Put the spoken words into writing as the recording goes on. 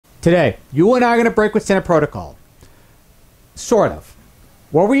Today, you and I are going to break with standard protocol. Sort of.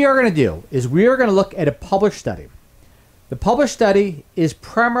 What we are going to do is we are going to look at a published study. The published study is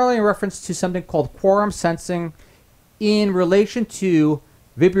primarily in reference to something called quorum sensing in relation to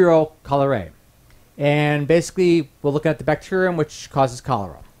Vibrio cholerae. And basically, we'll look at the bacterium which causes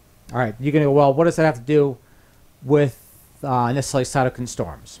cholera. All right, you're going to go, well, what does that have to do with necessarily cytokine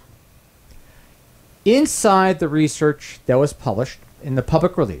storms? Inside the research that was published in the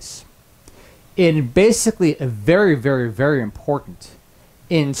public release, in basically a very, very, very important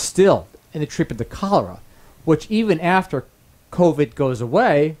instilled in the treatment of cholera, which even after COVID goes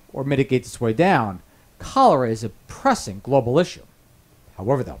away or mitigates its way down, cholera is a pressing global issue.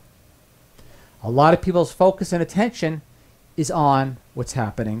 However, though, a lot of people's focus and attention is on what's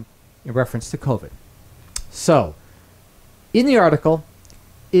happening in reference to COVID. So, in the article,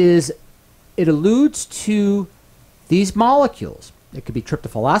 it alludes to these molecules. It could be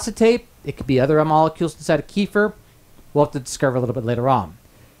tryptophan acetate. It could be other molecules inside of kefir. We'll have to discover a little bit later on.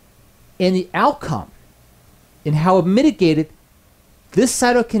 And the outcome and how it mitigated this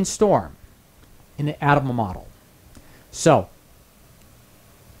cytokine storm in an animal model. So,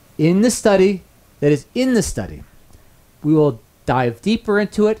 in the study that is in the study, we will dive deeper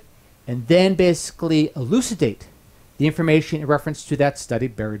into it and then basically elucidate the information in reference to that study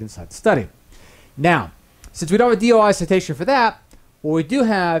buried inside the study. Now, since we don't have a DOI citation for that, what we do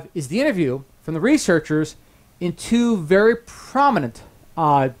have is the interview from the researchers in two very prominent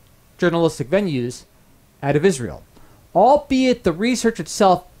journalistic venues out of Israel, albeit the research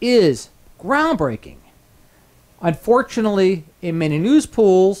itself is groundbreaking. Unfortunately, in many news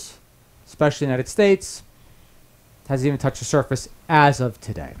pools, especially in the United States, it hasn't even touched the surface as of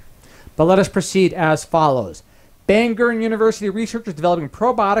today. But let us proceed as follows. Ben-Gurion University researchers developing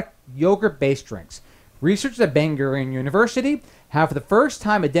probiotic yogurt-based drinks. Researchers at Ben-Gurion University have for the first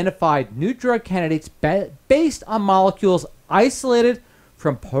time identified new drug candidates based on molecules isolated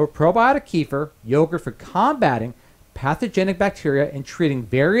from probiotic kefir yogurt for combating pathogenic bacteria and treating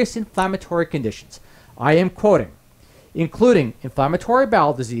various inflammatory conditions. I am quoting, including inflammatory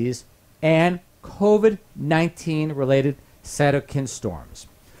bowel disease and COVID-19 related cytokine storms.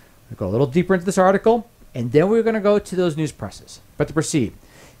 We'll go a little deeper into this article, and then we're going to go to those news presses. But to proceed,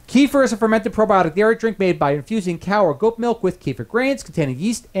 kefir is a fermented probiotic dairy drink made by infusing cow or goat milk with kefir grains containing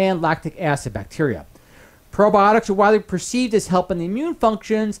yeast and lactic acid bacteria. Probiotics are widely perceived as helping the immune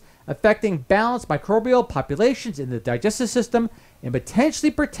functions, affecting balanced microbial populations in the digestive system, and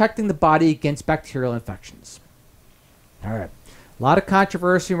potentially protecting the body against bacterial infections. All right. A lot of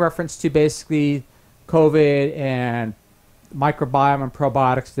controversy in reference to basically COVID and microbiome and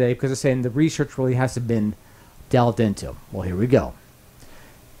probiotics today because they're saying the research really hasn't been delved into. Well, here we go.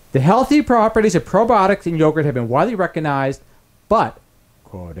 The healthy properties of probiotics in yogurt have been widely recognized, but,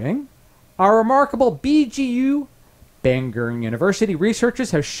 quoting, our remarkable BGU, Ben-Gurion University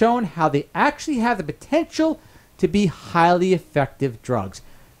researchers have shown how they actually have the potential to be highly effective drugs.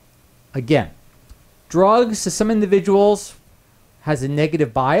 Again, drugs to some individuals has a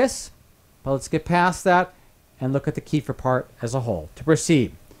negative bias, but let's get past that and look at the kefir part as a whole. To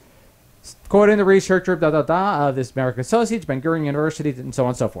proceed, quoting the researcher of this American Associates, Ben-Gurion University, and so on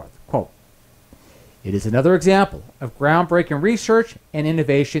and so forth. Quote, it is another example of groundbreaking research and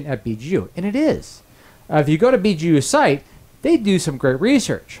innovation at BGU, and it is. If you go to BGU's site, they do some great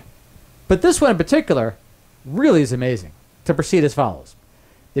research. But this one in particular really is amazing. To proceed as follows.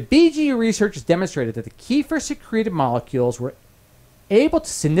 The BGU research has demonstrated that the kefir-secreted molecules were able to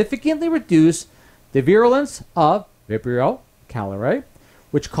significantly reduce the virulence of Vibrio cholerae,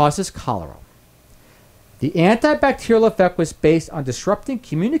 which causes cholera. The antibacterial effect was based on disrupting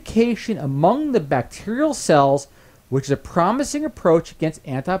communication among the bacterial cells, which is a promising approach against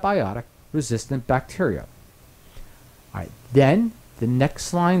antibiotic-resistant bacteria. All right, then the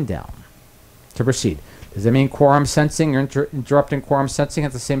next line down. To proceed. Does that mean quorum sensing or interrupting quorum sensing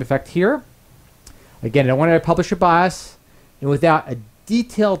has the same effect here? Again, I don't want to publish a bias, and without a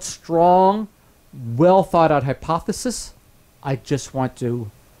detailed, strong, well thought out hypothesis, I just want to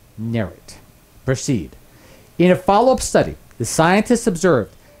narrate. Proceed. In a follow-up study, the scientists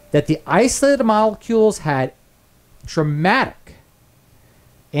observed that the isolated molecules had dramatic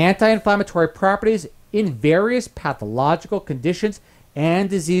anti-inflammatory properties in various pathological conditions and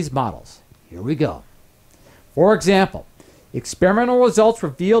disease models. Here we go. For example, experimental results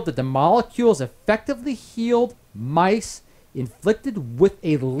revealed that the molecules effectively healed mice inflicted with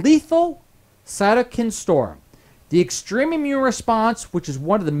a lethal cytokine storm, the extreme immune response, which is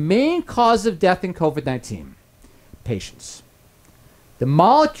one of the main causes of death in COVID-19 patients. The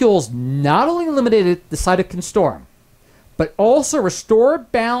molecules not only eliminated the cytokine storm, but also restore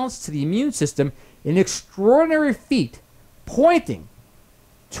balance to the immune system, an extraordinary feat pointing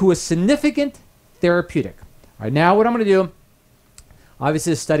to a significant therapeutic. All right, now what I'm going to do,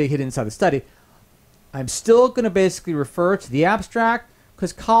 obviously the study hidden inside the study, I'm still going to basically refer to the abstract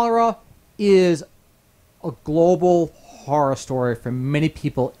because cholera is a global horror story for many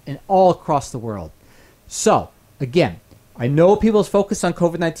people in all across the world. So, again, I know people's focus on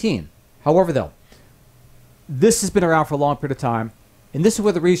COVID-19. However, though, this has been around for a long period of time, and this is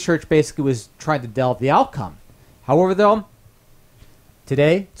where the research basically was trying to delve the outcome. However, though,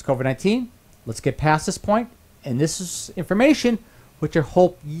 today it's COVID-19. Let's get past this point, and this is information which I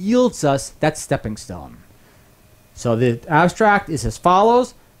hope yields us that stepping stone. So the abstract is as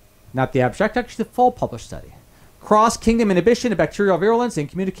follows, not the abstract, actually the full published study. Cross-kingdom inhibition of bacterial virulence and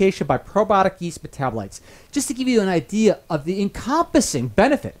communication by probiotic yeast metabolites. Just to give you an idea of the encompassing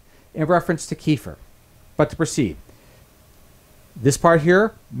benefit in reference to kefir. But to proceed, this part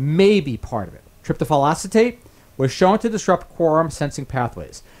here may be part of it. Tryptophan acetate was shown to disrupt quorum sensing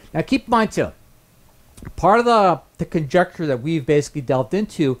pathways. Now keep in mind too, part of the conjecture that we've basically delved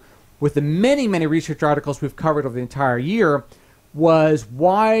into with the many, many research articles we've covered over the entire year was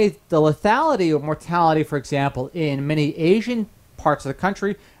why the lethality or mortality, for example, in many Asian parts of the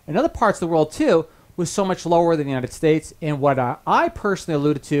country and other parts of the world too, was so much lower than the United States. And what I personally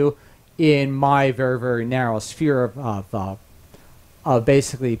alluded to in my very, very narrow sphere of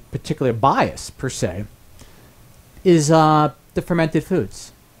basically particular bias per se is the fermented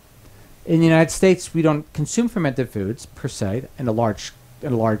foods. In the United States, we don't consume fermented foods per se in a large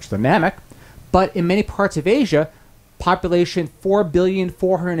dynamic, but in many parts of Asia, population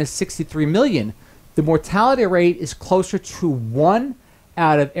 4,463,000,000, the mortality rate is closer to 1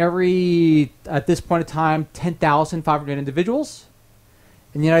 out of every, at this point in time, 10,500 individuals.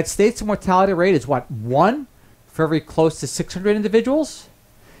 In the United States, the mortality rate is what, 1 for every close to 600 individuals?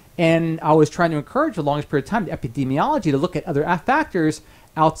 And I was trying to encourage the longest period of time the epidemiology to look at other factors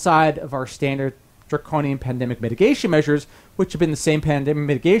outside of our standard draconian pandemic mitigation measures, which have been the same pandemic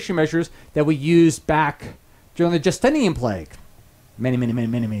mitigation measures that we used back during the Justinian plague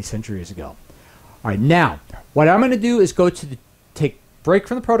many centuries ago. All right, now, what I'm going to do is go to take break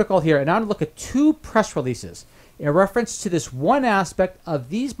from the protocol here, and I'm going to look at 2 press releases in reference to this one aspect of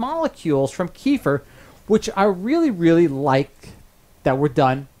these molecules from kefir, which I really, really like that were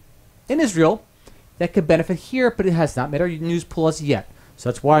done in Israel that could benefit here, but it has not made our news pool as yet. So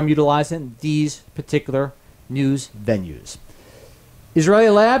that's why I'm utilizing these particular news venues. Israeli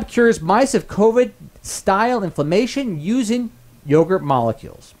lab cures mice of COVID-style inflammation using yogurt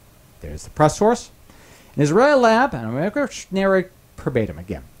molecules. There's the press source. An Israeli lab, and I'm going to narrate verbatim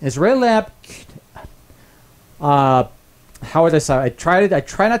again. An Israeli lab, how would I say? I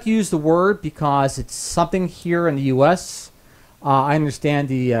try not to use the word because it's something here in the U.S. I understand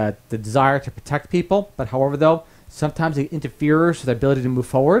the desire to protect people, but however, though, sometimes it interferes with the ability to move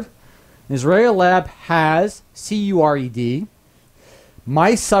forward. An Israeli lab has CURED,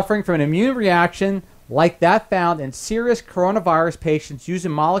 mice suffering from an immune reaction like that found in serious coronavirus patients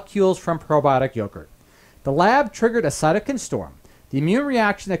using molecules from probiotic yogurt. The lab triggered a cytokine storm, the immune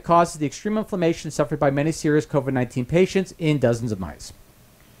reaction that causes the extreme inflammation suffered by many serious COVID-19 patients in dozens of mice.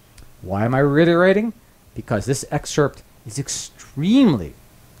 Why am I reiterating? Because this excerpt is extremely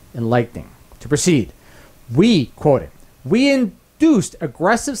enlightening. To proceed, we, quoting, we induced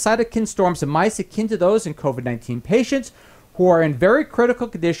aggressive cytokine storms in mice akin to those in COVID-19 patients who are in very critical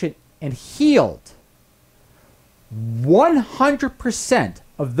condition and healed 100%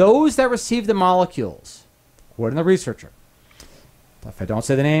 of those that received the molecules, according to the researcher. If I don't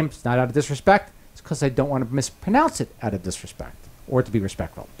say the name, it's not out of disrespect. It's because I don't want to mispronounce it out of disrespect or to be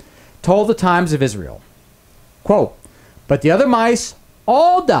respectful. Told the Times of Israel, quote, but the other mice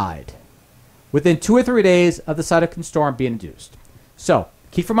all died within 2 or 3 days of the cytokine storm being induced. So,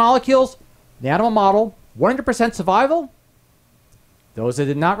 kefir molecules, the animal model, 100% survival. Those that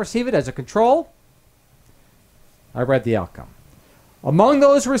did not receive it as a control, I read the outcome. Among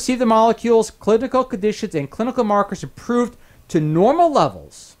those who received the molecules, clinical conditions and clinical markers improved to normal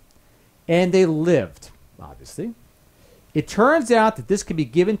levels, and they lived, obviously. It turns out that this can be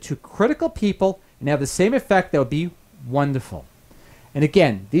given to critical people and have the same effect that would be wonderful. And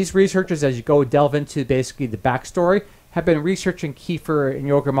again, these researchers, as you go delve into basically the backstory, have been researching kefir and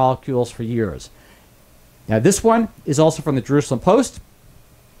yogurt molecules for years. Now, this one is also from the Jerusalem Post.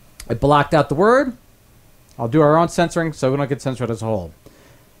 I blocked out the word. I'll do our own censoring so we don't get censored as a whole.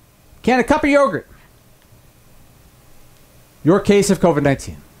 Can a cup of yogurt? Your case of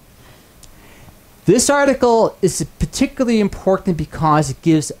COVID-19. This article is particularly important because it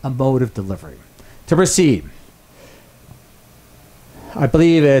gives a mode of delivery. To proceed, I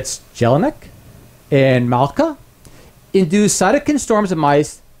believe it's Jelinek and Malka, induced cytokine storms in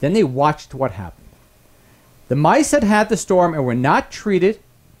mice. Then they watched what happened. The mice that had the storm and were not treated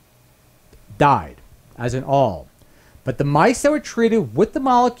died, as in all. But the mice that were treated with the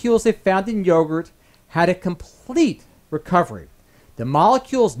molecules they found in yogurt had a complete recovery. The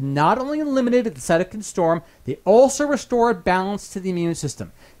molecules not only eliminated the cytokine storm, they also restored balance to the immune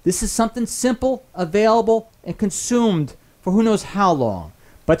system. This is something simple, available, and consumed for who knows how long.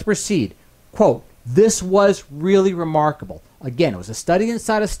 But to proceed, quote, this was really remarkable. Again, it was a study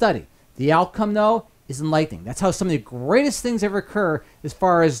inside a study. The outcome, though, is enlightening. That's how some of the greatest things ever occur as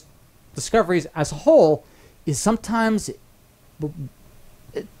far as discoveries as a whole, is sometimes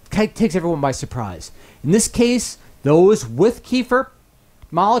it takes everyone by surprise. In this case, those with Kefir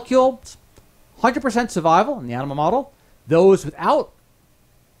molecules, 100% survival in the animal model. Those without,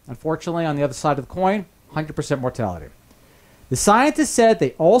 unfortunately, on the other side of the coin, 100% mortality. The scientists said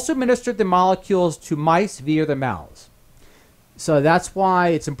they also administered the molecules to mice via their mouths. So that's why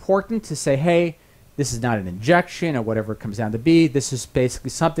it's important to say, hey, this is not an injection or whatever it comes down to be. This is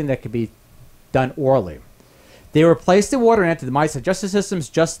basically something that can be done orally. They were placed in water and entered the mice digestive systems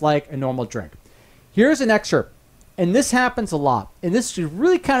just like a normal drink. Here's an excerpt, and this happens a lot. And this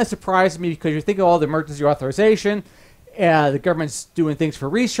really kind of surprised me because you think of all the emergency authorization, the government's doing things for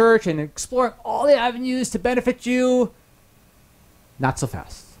research and exploring all the avenues to benefit you. Not so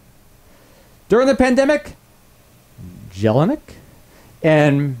fast. During the pandemic, Jelinek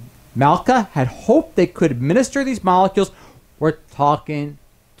and Malka had hoped they could administer these molecules. We're talking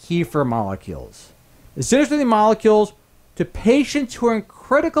Kefir molecules. Administer the molecules to patients who are in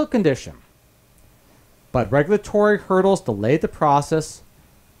critical condition. But regulatory hurdles delayed the process,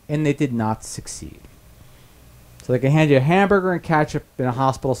 and they did not succeed. So they can hand you a hamburger and ketchup in a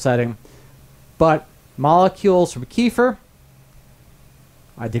hospital setting, but molecules from Kefir,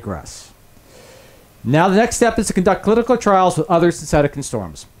 I digress. Now the next step is to conduct clinical trials with other cytokine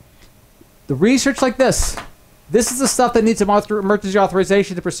storms. The research like this is the stuff that needs emergency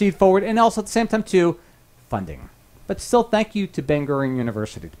authorization to proceed forward, and also at the same time too, funding. But still, thank you to Ben-Gurion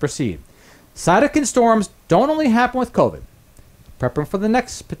University. To proceed. Cytokine storms don't only happen with COVID. Prepping for the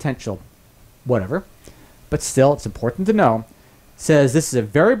next potential whatever. But still, it's important to know. Says this is a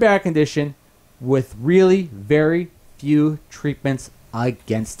very bad condition with really very few treatments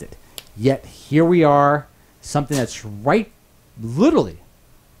against it. Yet here we are, something that's right, literally,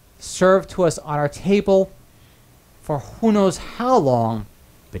 served to us on our table for who knows how long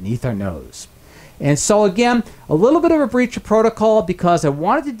beneath our nose. And so again, a little bit of a breach of protocol because I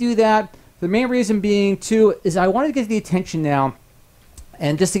wanted to do that. The main reason being too is I wanted to get the attention now.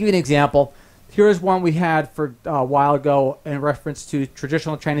 And just to give you an example, here's one we had for a while ago in reference to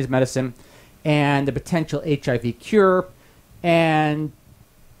traditional Chinese medicine and the potential HIV cure. And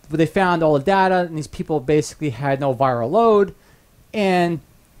they found all the data, and these people basically had no viral load. And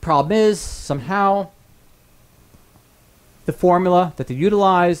problem is, somehow, the formula that they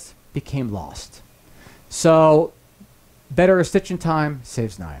utilized became lost. So, better a stitch in time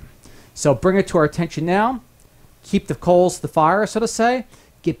saves 9. So bring it to our attention now. Keep the coals to the fire, so to say.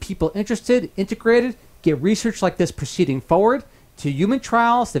 Get people interested, integrated. Get research like this proceeding forward to human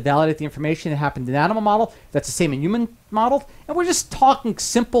trials to validate the information that happened in animal model. That's the same in human model. And we're just talking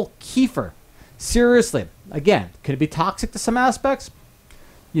simple Kefir. Seriously. Again, could it be toxic to some aspects?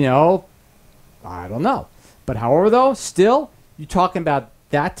 You know, I don't know. But however, though, still, you're talking about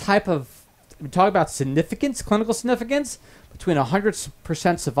that type of, we're talking about significance, clinical significance, between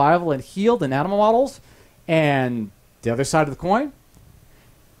 100% survival and healed in animal models and the other side of the coin.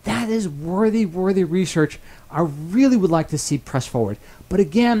 That is worthy research I really would like to see press forward. But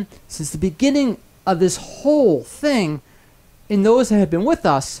again, since the beginning of this whole thing, in those that have been with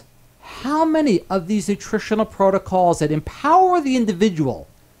us, how many of these nutritional protocols that empower the individual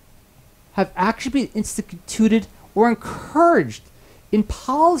have actually been instituted or encouraged in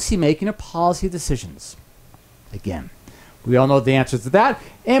policy making or policy decisions? Again, we all know the answers to that.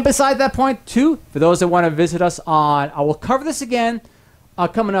 And beside that point, too, for those that want to visit us on, I will cover this again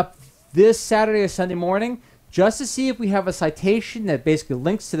coming up this Saturday or Sunday morning, just to see if we have a citation that basically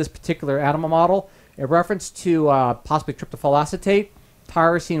links to this particular animal model, a reference to possibly tryptophyll acetate,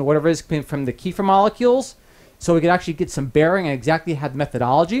 tyrosine, or whatever it is from the Kefir molecules, so we can actually get some bearing on exactly how the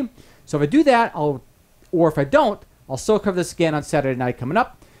methodology. So if I do that, or if I don't, I'll still cover this again on Saturday night coming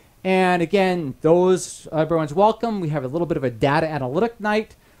up. And again, everyone's welcome. We have a little bit of a data analytic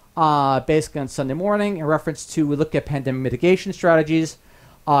night, basically on Sunday morning, in reference to, we look at pandemic mitigation strategies.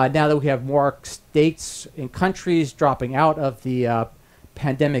 Now that we have more states and countries dropping out of the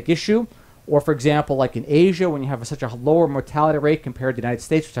pandemic issue, Or, for example, like in Asia, when you have such a lower mortality rate compared to the United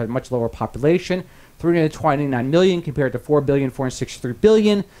States, which has a much lower population, 329 million compared to 4,463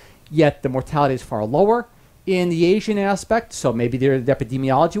 billion, yet the mortality is far lower in the Asian aspect. So maybe they're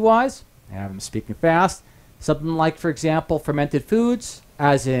epidemiology-wise, I'm speaking fast, something like, for example, fermented foods,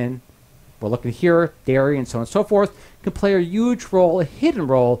 as in, we're looking here, dairy and so on and so forth, can play a huge role, a hidden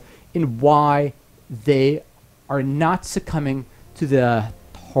role, in why they are not succumbing to the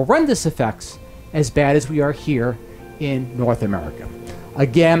horrendous effects as bad as we are here in North America.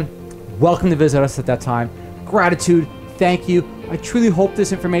 Again, welcome to visit us at that time. Gratitude, thank you. I truly hope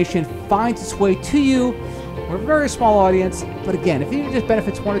this information finds its way to you. We're a very small audience, but again, if it just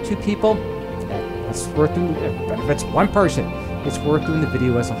benefits one or two people, that's worth doing. If it benefits one person, it's worth doing the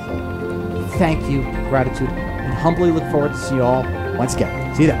video as a whole. Thank you, gratitude, and humbly look forward to see you all once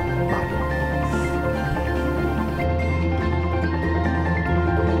again. See you then. Bye.